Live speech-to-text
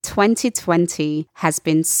2020 has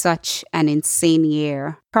been such an insane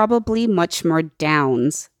year, probably much more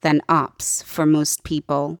downs than ups for most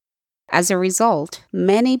people. As a result,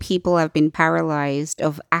 many people have been paralyzed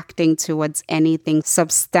of acting towards anything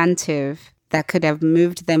substantive that could have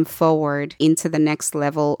moved them forward into the next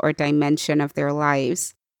level or dimension of their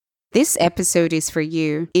lives. This episode is for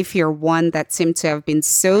you if you're one that seemed to have been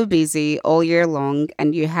so busy all year long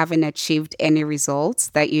and you haven't achieved any results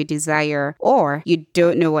that you desire, or you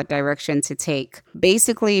don't know what direction to take.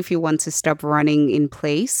 Basically, if you want to stop running in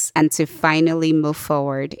place and to finally move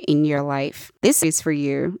forward in your life. This is for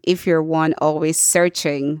you if you're one always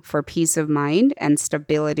searching for peace of mind and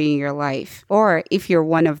stability in your life, or if you're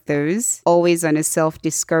one of those always on a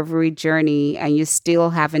self-discovery journey and you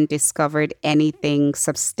still haven't discovered anything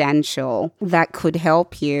substantial that could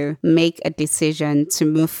help you make a decision to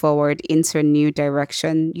move forward into a new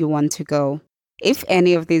direction you want to go. If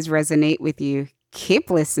any of these resonate with you,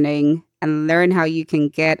 keep listening and learn how you can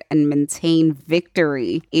get and maintain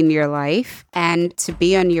victory in your life and to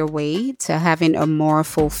be on your way to having a more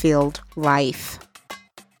fulfilled life.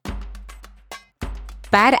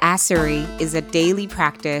 Badassery is a daily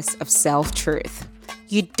practice of self-truth.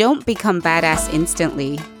 You don't become badass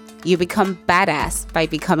instantly. You become badass by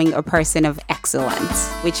becoming a person of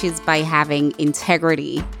excellence, which is by having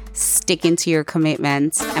integrity, sticking to your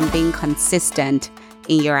commitments, and being consistent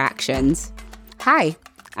in your actions. Hi,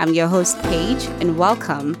 I'm your host, Paige, and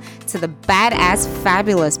welcome to the Badass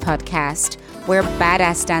Fabulous podcast, where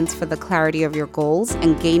badass stands for the clarity of your goals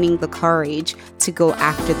and gaining the courage to go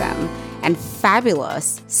after them, and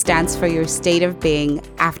fabulous stands for your state of being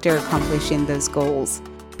after accomplishing those goals.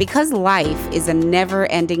 Because life is a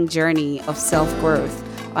never-ending journey of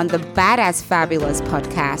self-growth, on the Badass Fabulous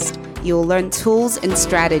podcast, you'll learn tools and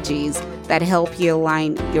strategies that help you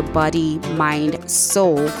align your body, mind,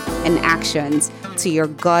 soul, and actions to your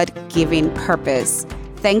God-given purpose.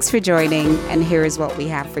 Thanks for joining, and here is what we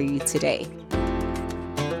have for you today.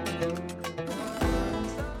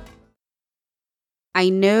 I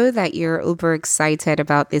know that you're uber excited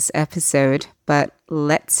about this episode, but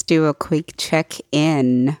let's do a quick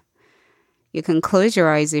check-in. You can close your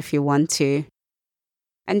eyes if you want to,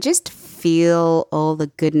 and just feel all the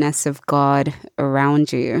goodness of God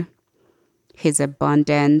around you. His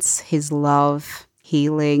abundance, His love,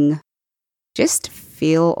 healing. Just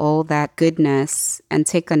feel all that goodness and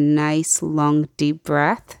take a nice, long, deep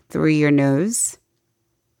breath through your nose.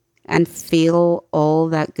 And feel all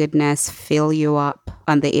that goodness fill you up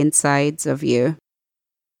on the insides of you.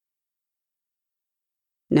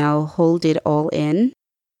 Now hold it all in.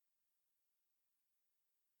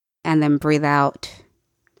 And then breathe out.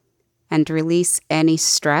 And release any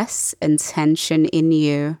stress and tension in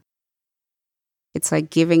you. It's like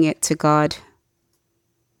giving it to God.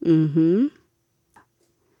 You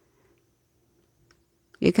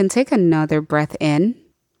can take another breath in.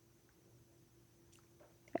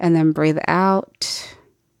 And then breathe out.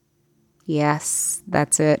 Yes,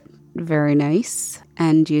 that's it. Very nice.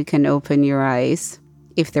 And you can open your eyes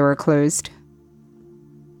if they were closed.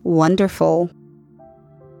 Wonderful.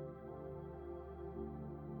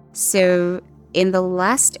 So, in the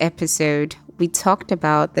last episode, we talked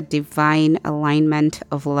about the divine alignment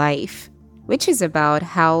of life, which is about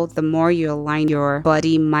how the more you align your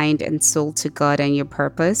body, mind, and soul to God and your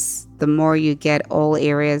purpose, the more you get all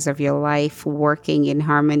areas of your life working in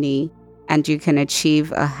harmony, and you can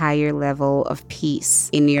achieve a higher level of peace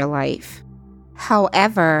in your life.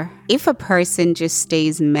 However, if a person just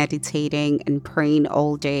stays meditating and praying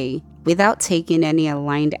all day without taking any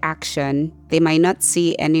aligned action, they might not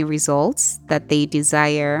see any results that they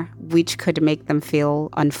desire, which could make them feel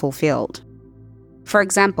unfulfilled. For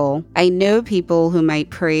example, I know people who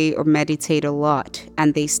might pray or meditate a lot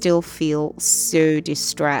and they still feel so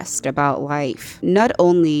distressed about life, not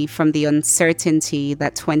only from the uncertainty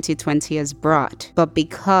that 2020 has brought, but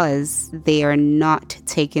because they are not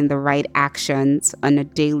taking the right actions on a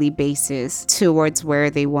daily basis towards where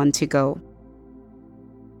they want to go.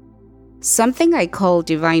 Something I call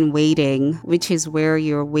divine waiting, which is where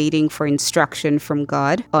you're waiting for instruction from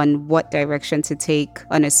God on what direction to take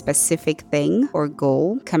on a specific thing or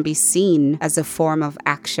goal, can be seen as a form of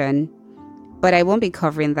action. But I won't be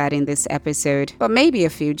covering that in this episode, but maybe a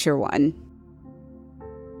future one.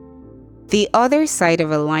 The other side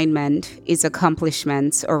of alignment is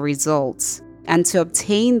accomplishments or results. And to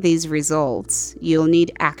obtain these results, you'll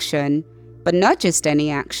need action, but not just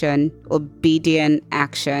any action, obedient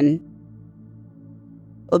action.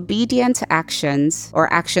 Obedient actions,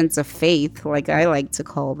 or actions of faith, like I like to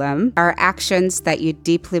call them, are actions that you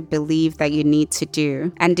deeply believe that you need to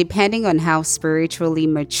do. And depending on how spiritually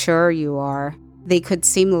mature you are, They could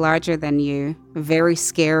seem larger than you, very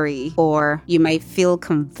scary, or you might feel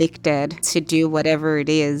convicted to do whatever it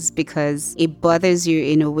is because it bothers you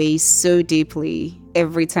in a way so deeply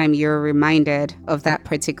every time you're reminded of that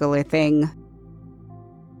particular thing.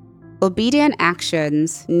 Obedient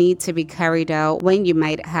actions need to be carried out when you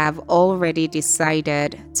might have already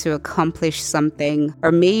decided to accomplish something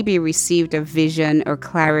or maybe received a vision or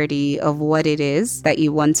clarity of what it is that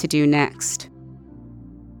you want to do next.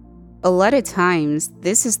 A lot of times,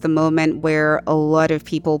 this is the moment where a lot of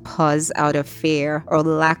people pause out of fear or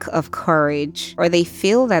lack of courage, or they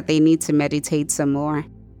feel that they need to meditate some more.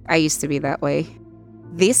 I used to be that way.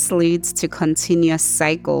 This leads to continuous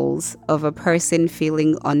cycles of a person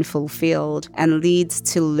feeling unfulfilled and leads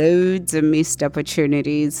to loads of missed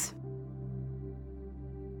opportunities.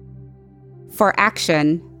 For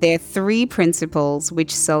action, there are 3 principles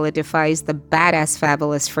which solidifies the Badass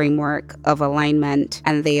Fabulous framework of alignment,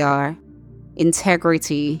 and they are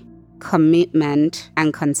integrity, commitment,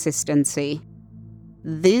 and consistency.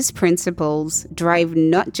 These principles drive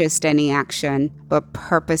not just any action, but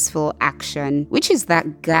purposeful action, which is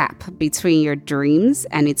that gap between your dreams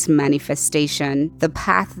and its manifestation, the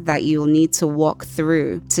path that you'll need to walk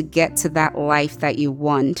through to get to that life that you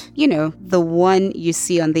want. You know, the one you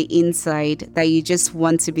see on the inside that you just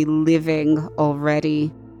want to be living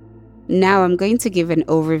already. Now I'm going to give an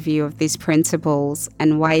overview of these principles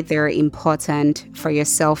and why they're important for your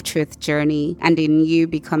self-truth journey and in you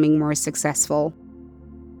becoming more successful.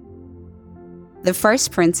 The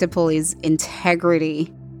first principle is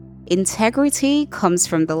integrity. Integrity comes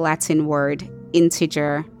from the Latin word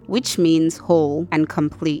integer, which means whole and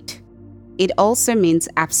complete. It also means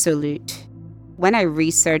absolute. When I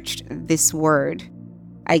researched this word,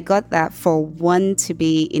 I got that for one to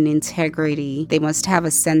be in integrity, they must have a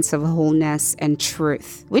sense of wholeness and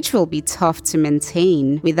truth, which will be tough to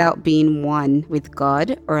maintain without being one with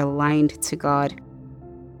God or aligned to God.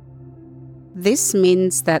 This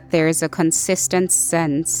means that there is a consistent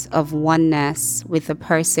sense of oneness with a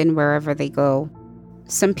person wherever they go.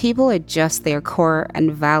 Some people adjust their core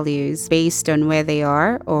and values based on where they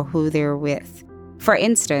are or who they're with. For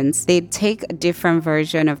instance, they take a different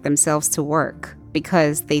version of themselves to work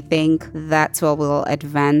because they think that's what will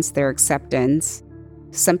advance their acceptance.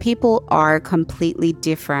 Some people are completely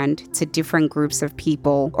different to different groups of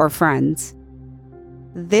people or friends.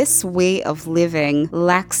 This way of living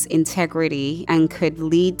lacks integrity and could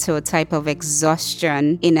lead to a type of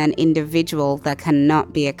exhaustion in an individual that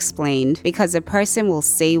cannot be explained because a person will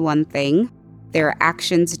say one thing, their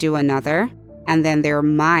actions do another, and then their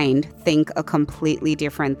mind think a completely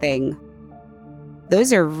different thing.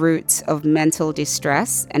 Those are roots of mental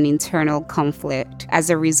distress and internal conflict, as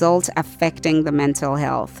a result affecting the mental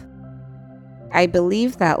health. I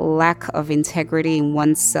believe that lack of integrity in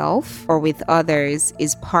oneself or with others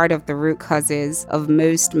is part of the root causes of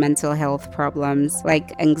most mental health problems,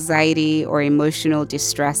 like anxiety or emotional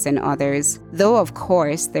distress in others. Though, of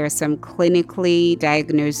course, there are some clinically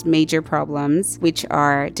diagnosed major problems which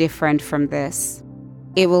are different from this.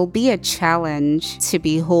 It will be a challenge to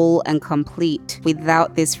be whole and complete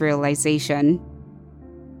without this realization.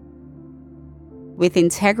 With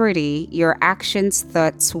integrity, your actions,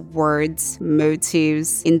 thoughts, words,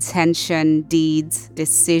 motives, intention, deeds,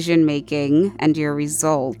 decision-making, and your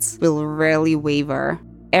results will rarely waver.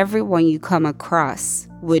 Everyone you come across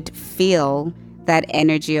would feel that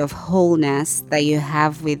energy of wholeness that you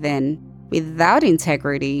have within. Without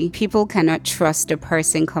integrity, people cannot trust a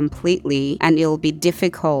person completely, and it'll be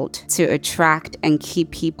difficult to attract and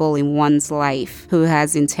keep people in one's life who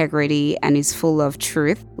has integrity and is full of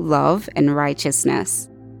truth, love, and righteousness.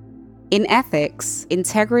 In ethics,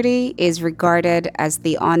 integrity is regarded as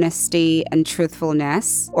the honesty and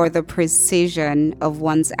truthfulness or the precision of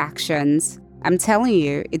one's actions. I'm telling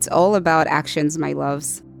you, it's all about actions, my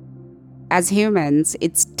loves. As humans,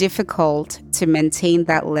 it's difficult to maintain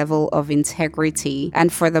that level of integrity,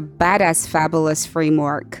 and for the Badass Fabulous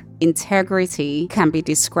framework, integrity can be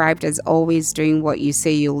described as always doing what you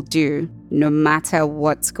say you'll do, no matter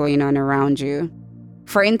what's going on around you.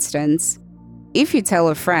 For instance, if you tell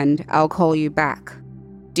a friend, "I'll call you back,"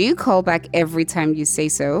 do you call back every time you say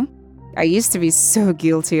so? I used to be so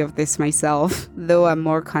guilty of this myself, though I'm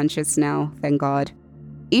more conscious now, thank God.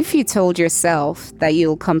 If you told yourself that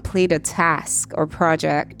you'll complete a task or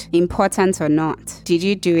project, important or not, did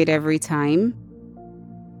you do it every time?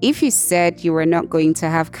 If you said you were not going to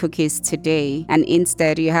have cookies today and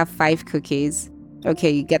instead you have 5 cookies, okay,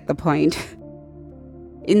 you get the point.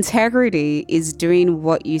 Integrity is doing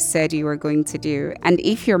what you said you were going to do. And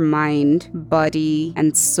if your mind, body,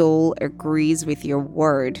 and soul agrees with your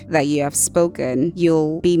word that you have spoken,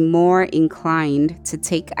 you'll be more inclined to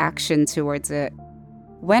take action towards it.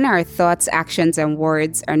 When our thoughts, actions, and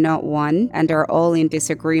words are not one and are all in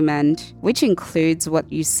disagreement, which includes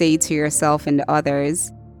what you say to yourself and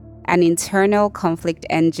others, an internal conflict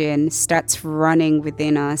engine starts running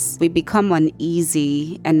within us. We become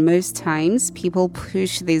uneasy, and most times people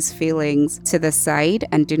push these feelings to the side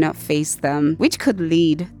and do not face them, which could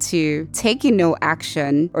lead to taking no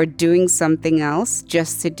action or doing something else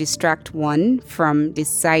just to distract one from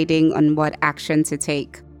deciding on what action to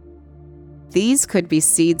take. These could be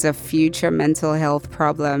seeds of future mental health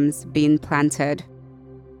problems being planted.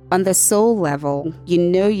 On the soul level, you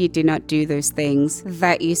know you do not do those things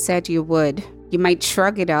that you said you would. You might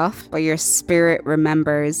shrug it off, but your spirit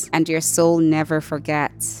remembers and your soul never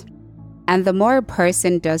forgets. And the more a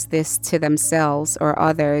person does this to themselves or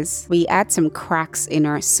others, we add some cracks in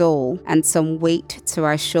our soul and some weight to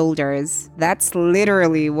our shoulders. That's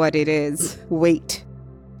literally what it is, weight.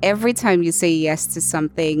 Every time you say yes to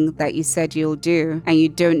something that you said you'll do and you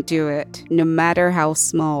don't do it, no matter how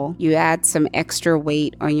small, you add some extra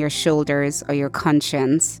weight on your shoulders or your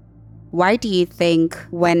conscience. Why do you think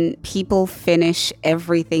when people finish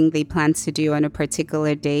everything they plan to do on a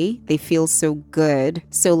particular day, they feel so good,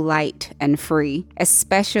 so light and free,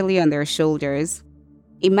 especially on their shoulders?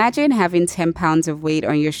 Imagine having 10 pounds of weight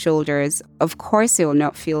on your shoulders. Of course, it will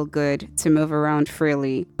not feel good to move around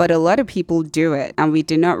freely, but a lot of people do it, and we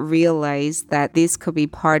do not realize that this could be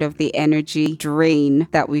part of the energy drain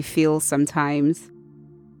that we feel sometimes.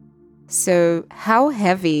 So, how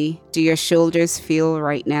heavy do your shoulders feel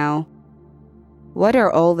right now? What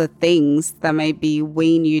are all the things that might be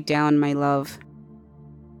weighing you down, my love?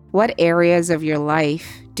 What areas of your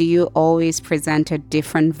life do you always present a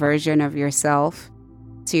different version of yourself?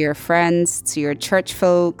 To your friends, to your church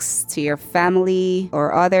folks, to your family,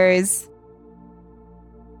 or others?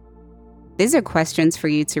 These are questions for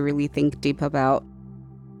you to really think deep about.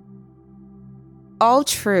 All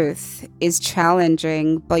truth is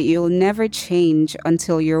challenging, but you'll never change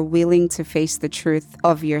until you're willing to face the truth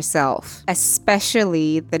of yourself,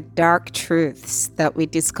 especially the dark truths that we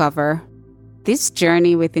discover. This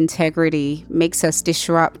journey with integrity makes us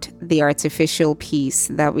disrupt the artificial peace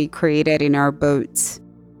that we created in our boats.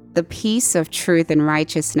 The peace of truth and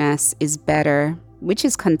righteousness is better, which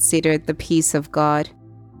is considered the peace of God.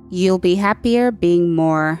 You'll be happier being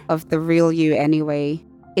more of the real you anyway.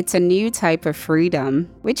 It's a new type of freedom,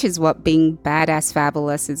 which is what being badass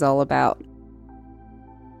fabulous is all about.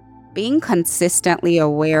 Being consistently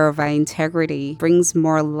aware of our integrity brings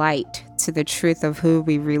more light to the truth of who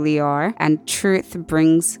we really are, and truth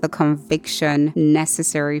brings the conviction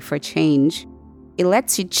necessary for change. It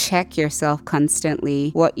lets you check yourself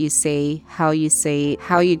constantly, what you say, how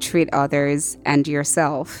you treat others and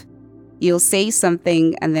yourself. You'll say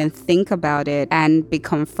something and then think about it and be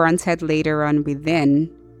confronted later on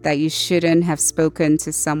within that you shouldn't have spoken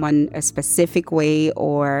to someone a specific way,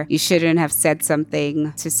 or you shouldn't have said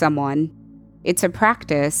something to someone. It's a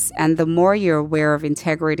practice, and the more you're aware of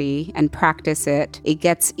integrity and practice it, it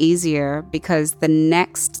gets easier because the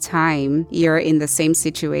next time you're in the same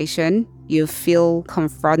situation, you feel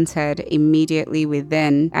confronted immediately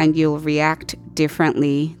within and you'll react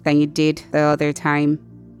differently than you did the other time.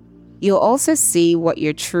 You'll also see what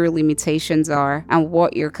your true limitations are and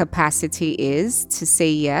what your capacity is to say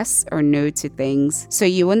yes or no to things, so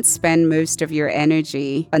you won't spend most of your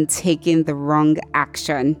energy on taking the wrong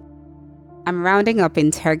action. I'm rounding up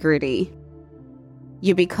integrity.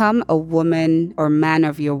 You become a woman or man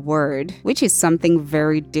of your word, which is something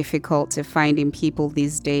very difficult to find in people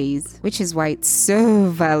these days, which is why it's so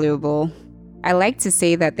valuable. I like to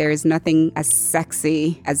say that there is nothing as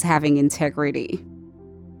sexy as having integrity.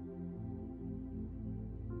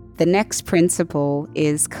 The next principle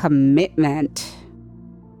is commitment.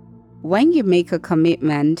 When you make a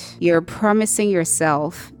commitment, you're promising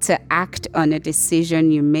yourself to act on a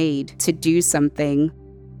decision you made to do something.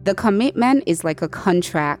 The commitment is like a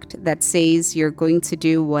contract that says you're going to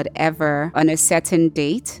do whatever on a certain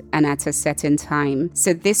date and at a certain time.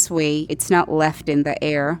 So this way, it's not left in the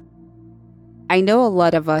air. I know a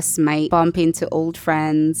lot of us might bump into old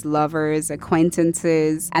friends, lovers,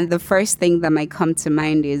 acquaintances, and the first thing that might come to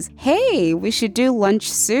mind is, hey, we should do lunch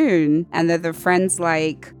soon. And then the friend's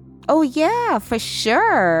like, oh yeah, for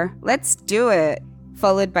sure, let's do it.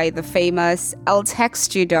 Followed by the famous, I'll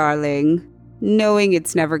text you, darling, knowing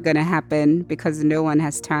it's never gonna happen because no one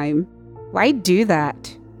has time. Why do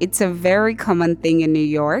that? It's a very common thing in New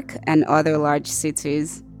York and other large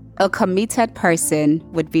cities. A committed person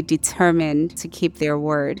would be determined to keep their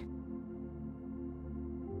word.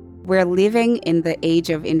 We're living in the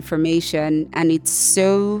age of information, and it's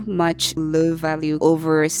so much low value,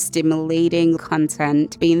 overstimulating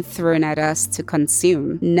content being thrown at us to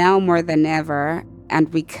consume, now more than ever,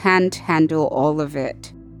 and we can't handle all of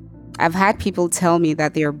it. I've had people tell me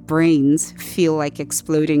that their brains feel like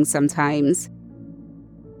exploding sometimes.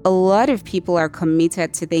 A lot of people are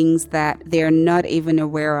committed to things that they're not even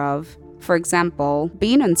aware of. For example,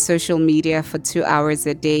 being on social media for 2 hours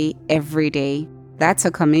a day, every day. That's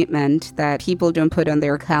a commitment that people don't put on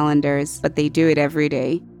their calendars, but they do it every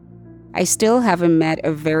day. I still haven't met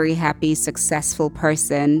a very happy, successful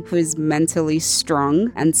person who is mentally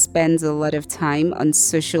strong and spends a lot of time on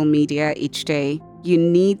social media each day. You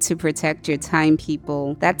need to protect your time,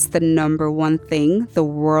 people. That's the number one thing the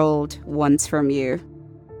world wants from you.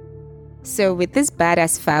 So with this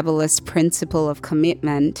badass, fabulous principle of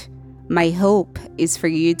commitment, my hope is for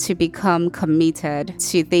you to become committed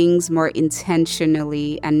to things more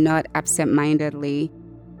intentionally and not absent-mindedly.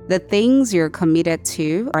 The things you're committed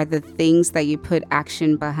to are the things that you put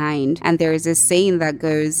action behind. And there is a saying that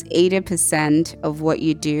goes, 80% of what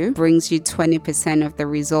you do brings you 20% of the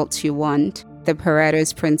results you want. The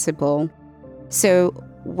Pareto's principle. So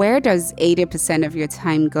where does 80% of your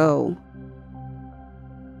time go?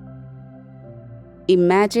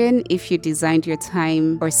 Imagine if you designed your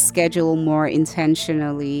time or schedule more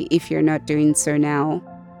intentionally if you're not doing so now.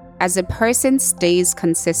 As a person stays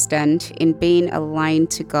consistent in being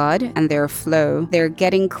aligned to God and their flow, they're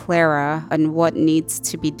getting clearer on what needs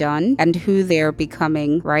to be done and who they're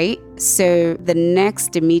becoming, right? So the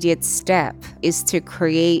next immediate step is to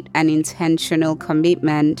create an intentional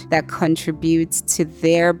commitment that contributes to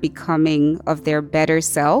their becoming of their better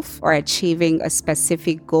self or achieving a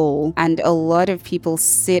specific goal. And a lot of people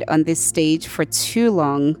sit on this stage for too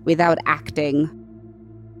long without acting.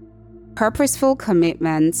 Purposeful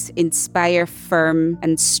commitments inspire firm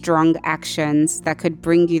and strong actions that could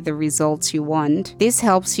bring you the results you want. This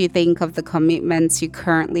helps you think of the commitments you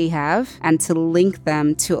currently have and to link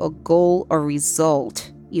them to a goal or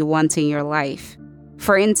result you want in your life.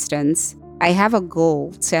 For instance, I have a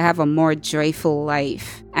goal to have a more joyful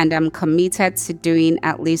life, and I'm committed to doing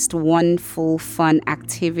at least one full fun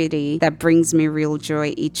activity that brings me real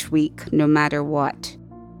joy each week, no matter what.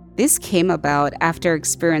 This came about after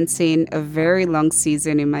experiencing a very long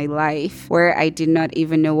season in my life where I did not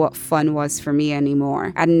even know what fun was for me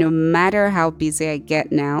anymore. And no matter how busy I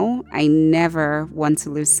get now, I never want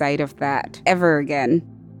to lose sight of that ever again.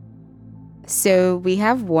 So we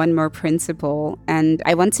have one more principle, and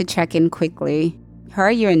I want to check in quickly. How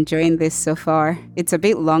are you enjoying this so far? It's a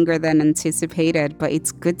bit longer than anticipated, but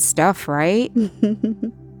it's good stuff, right?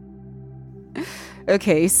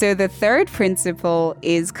 Okay, so the third principle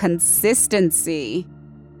is consistency.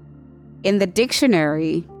 In the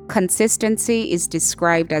dictionary, consistency is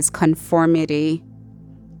described as conformity.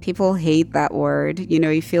 People hate that word.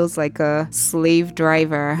 It feels like a slave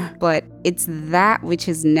driver, but it's that which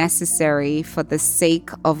is necessary for the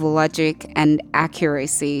sake of logic and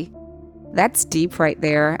accuracy. That's deep right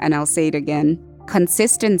there, and I'll say it again.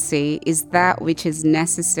 Consistency is that which is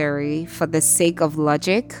necessary for the sake of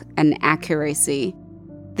logic and accuracy.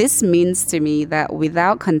 This means to me that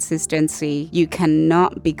without consistency, you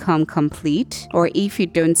cannot become complete, or if you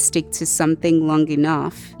don't stick to something long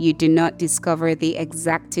enough, you do not discover the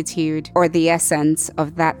exactitude or the essence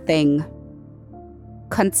of that thing.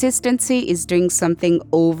 Consistency is doing something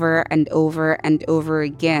over and over and over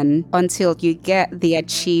again until you get the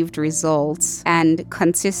achieved results. And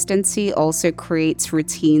consistency also creates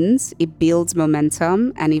routines, it builds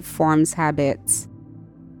momentum, and it forms habits.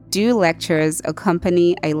 Do Lectures, a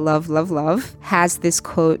company I love, has this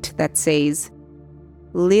quote that says,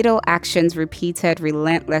 "Little actions repeated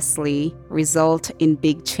relentlessly result in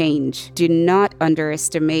big change. Do not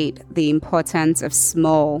underestimate the importance of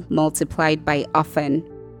small multiplied by often."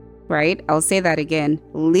 Right? I'll say that again.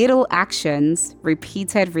 Little actions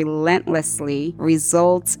repeated relentlessly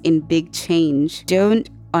results in big change. Don't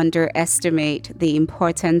underestimate the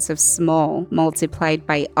importance of small multiplied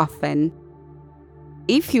by often.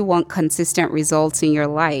 If you want consistent results in your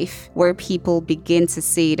life, where people begin to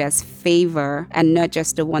see it as favor and not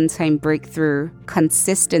just a one-time breakthrough,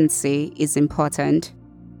 consistency is important.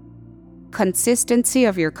 Consistency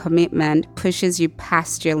of your commitment pushes you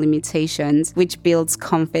past your limitations, which builds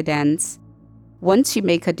confidence. Once you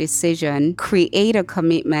make a decision, create a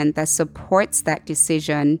commitment that supports that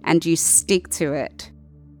decision and you stick to it.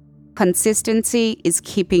 Consistency is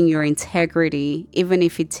keeping your integrity, even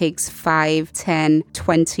if it takes 5, 10,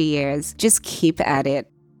 20 years. Just keep at it.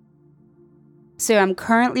 So I'm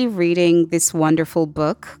currently reading this wonderful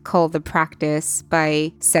book called The Practice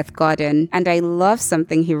by Seth Godin, and I love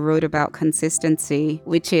something he wrote about consistency,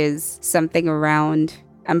 which is something around,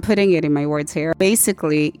 I'm putting it in my words here.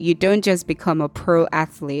 Basically, you don't just become a pro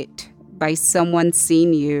athlete by someone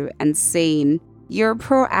seeing you and saying, you're a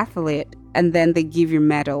pro athlete, and then they give you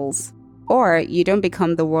medals. Or you don't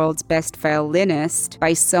become the world's best violinist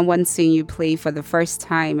by someone seeing you play for the first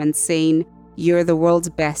time and saying, you're the world's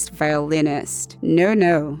best violinist.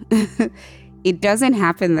 No. It doesn't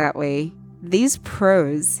happen that way. These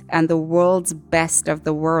pros and the world's best of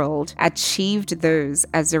the world achieved those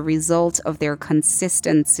as a result of their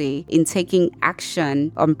consistency in taking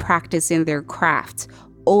action on practicing their craft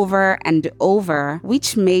over and over,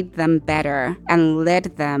 which made them better and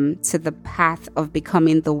led them to the path of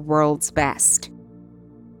becoming the world's best.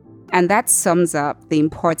 And that sums up the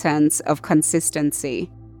importance of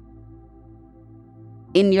consistency.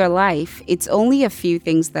 In your life, it's only a few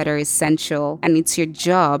things that are essential, and it's your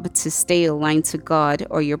job to stay aligned to God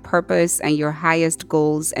or your purpose and your highest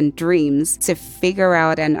goals and dreams to figure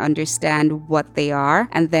out and understand what they are,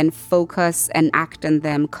 and then focus and act on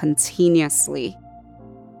them continuously.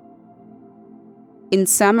 In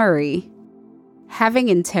summary, having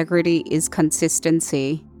integrity is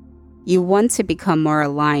consistency. You want to become more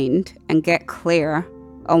aligned and get clear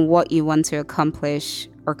on what you want to accomplish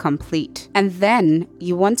or complete. And then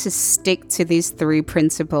you want to stick to these 3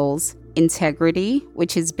 principles: integrity,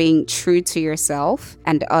 which is being true to yourself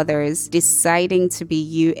and others, deciding to be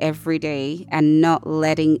you every day and not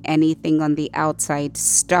letting anything on the outside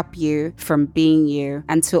stop you from being you,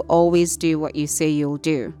 and to always do what you say you'll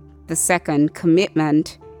do. The second,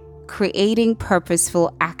 commitment, creating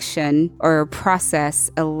purposeful action or a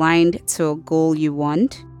process aligned to a goal you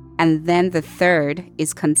want. And then the third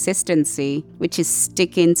is consistency, which is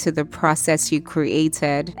sticking to the process you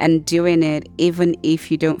created and doing it even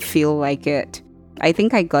if you don't feel like it. I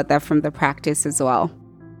think I got that from The Practice as well.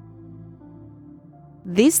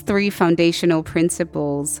 These 3 foundational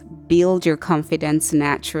principles build your confidence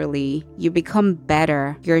naturally. You become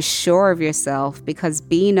better. You're sure of yourself because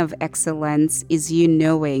being of excellence is you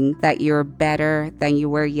knowing that you're better than you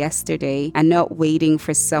were yesterday and not waiting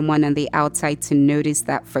for someone on the outside to notice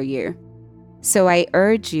that for you. So I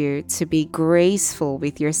urge you to be graceful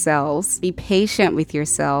with yourselves, be patient with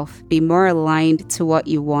yourself, be more aligned to what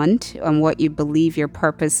you want and what you believe your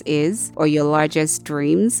purpose is or your largest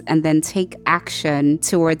dreams, and then take action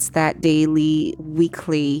towards that daily,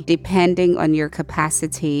 weekly, depending on your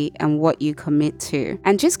capacity and what you commit to.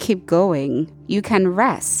 And just keep going. You can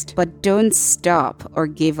rest, but don't stop or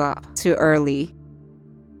give up too early.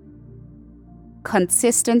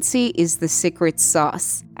 Consistency is the secret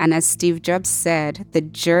sauce, and as Steve Jobs said, the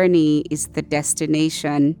journey is the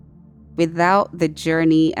destination. Without the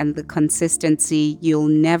journey and the consistency, you'll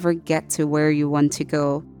never get to where you want to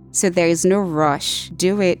go. So there is no rush.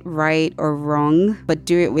 Do it right or wrong, but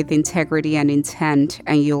do it with integrity and intent,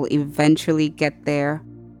 and you'll eventually get there.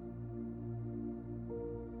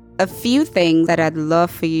 A few things that I'd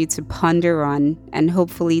love for you to ponder on and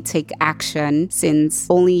hopefully take action, since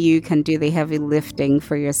only you can do the heavy lifting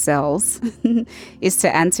for yourselves, is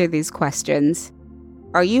to answer these questions.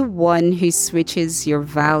 Are you one who switches your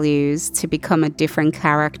values to become a different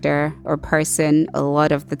character or person a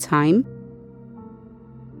lot of the time?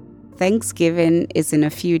 Thanksgiving is in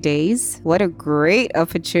a few days. What a great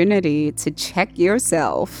opportunity to check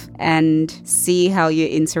yourself and see how you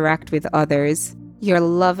interact with others. Your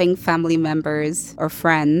loving family members or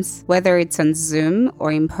friends, whether it's on Zoom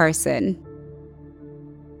or in person.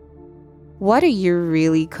 What are you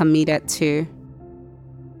really committed to?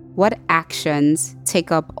 What actions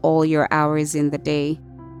take up all your hours in the day?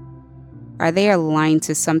 Are they aligned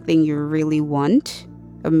to something you really want,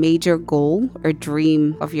 a major goal or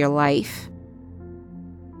dream of your life?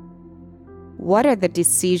 What are the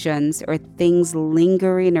decisions or things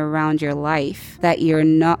lingering around your life that you're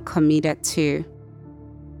not committed to?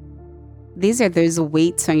 These are those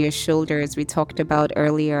weights on your shoulders we talked about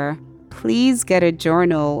earlier. Please get a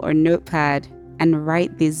journal or notepad and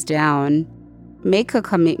write these down. Make a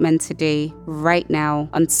commitment today, right now,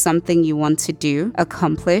 on something you want to do,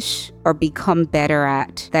 accomplish, or become better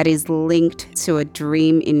at that is linked to a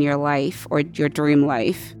dream in your life or your dream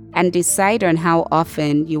life. And decide on how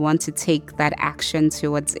often you want to take that action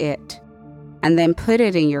towards it. And then put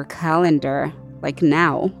it in your calendar, like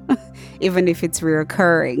now, even if it's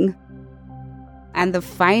reoccurring. And the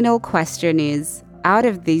final question is, out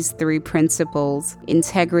of these 3 principles,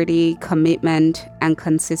 integrity, commitment, and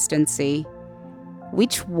consistency,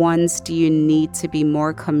 which ones do you need to be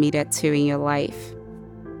more committed to in your life?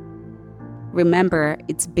 Remember,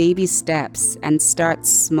 it's baby steps and start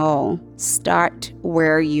small. Start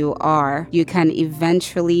where you are. You can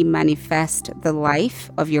eventually manifest the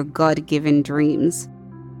life of your God-given dreams.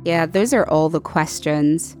 Yeah, those are all the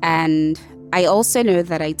questions. And I also know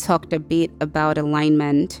that I talked a bit about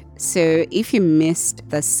alignment. So if you missed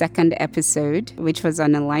the second episode, which was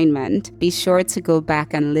on alignment, be sure to go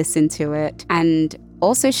back and listen to it. And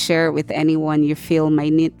also share it with anyone you feel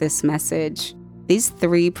might need this message. These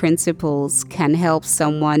 3 principles can help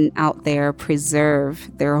someone out there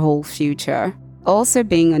preserve their whole future. Also,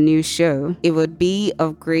 being a new show, it would be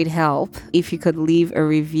of great help if you could leave a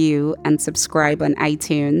review and subscribe on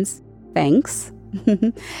iTunes. Thanks.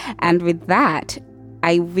 And with that,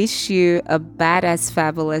 I wish you a badass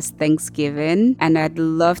fabulous Thanksgiving, and I'd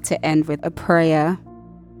love to end with a prayer.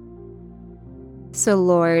 So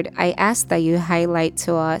Lord, I ask that you highlight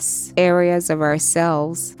to us areas of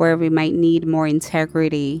ourselves where we might need more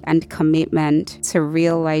integrity and commitment to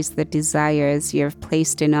realize the desires you have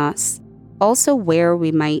placed in us. Also where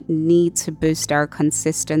we might need to boost our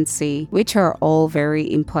consistency, which are all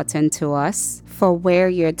very important to us, for where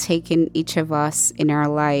you're taking each of us in our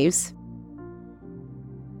lives.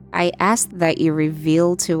 I ask that you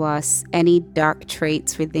reveal to us any dark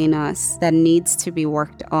traits within us that needs to be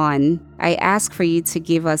worked on. I ask for you to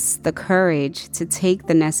give us the courage to take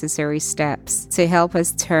the necessary steps to help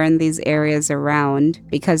us turn these areas around,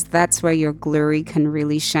 because that's where your glory can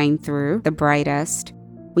really shine through the brightest.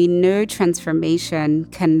 We know transformation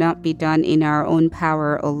cannot be done in our own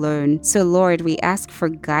power alone. So Lord, we ask for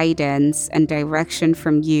guidance and direction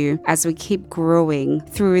from you as we keep growing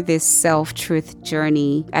through this self-truth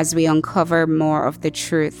journey, as we uncover more of the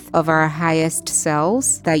truth of our highest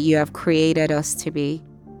selves that you have created us to be.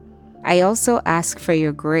 I also ask for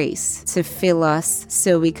your grace to fill us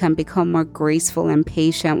so we can become more graceful and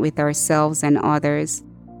patient with ourselves and others.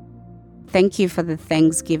 Thank you for the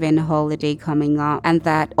Thanksgiving holiday coming up, and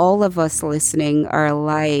that all of us listening are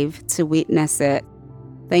alive to witness it.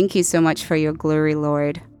 Thank you so much for your glory,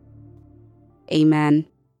 Lord. Amen.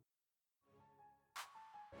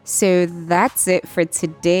 So that's it for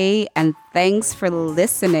today, and thanks for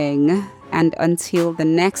listening. And until the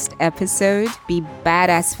next episode, be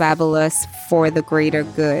badass fabulous for the greater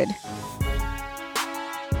good.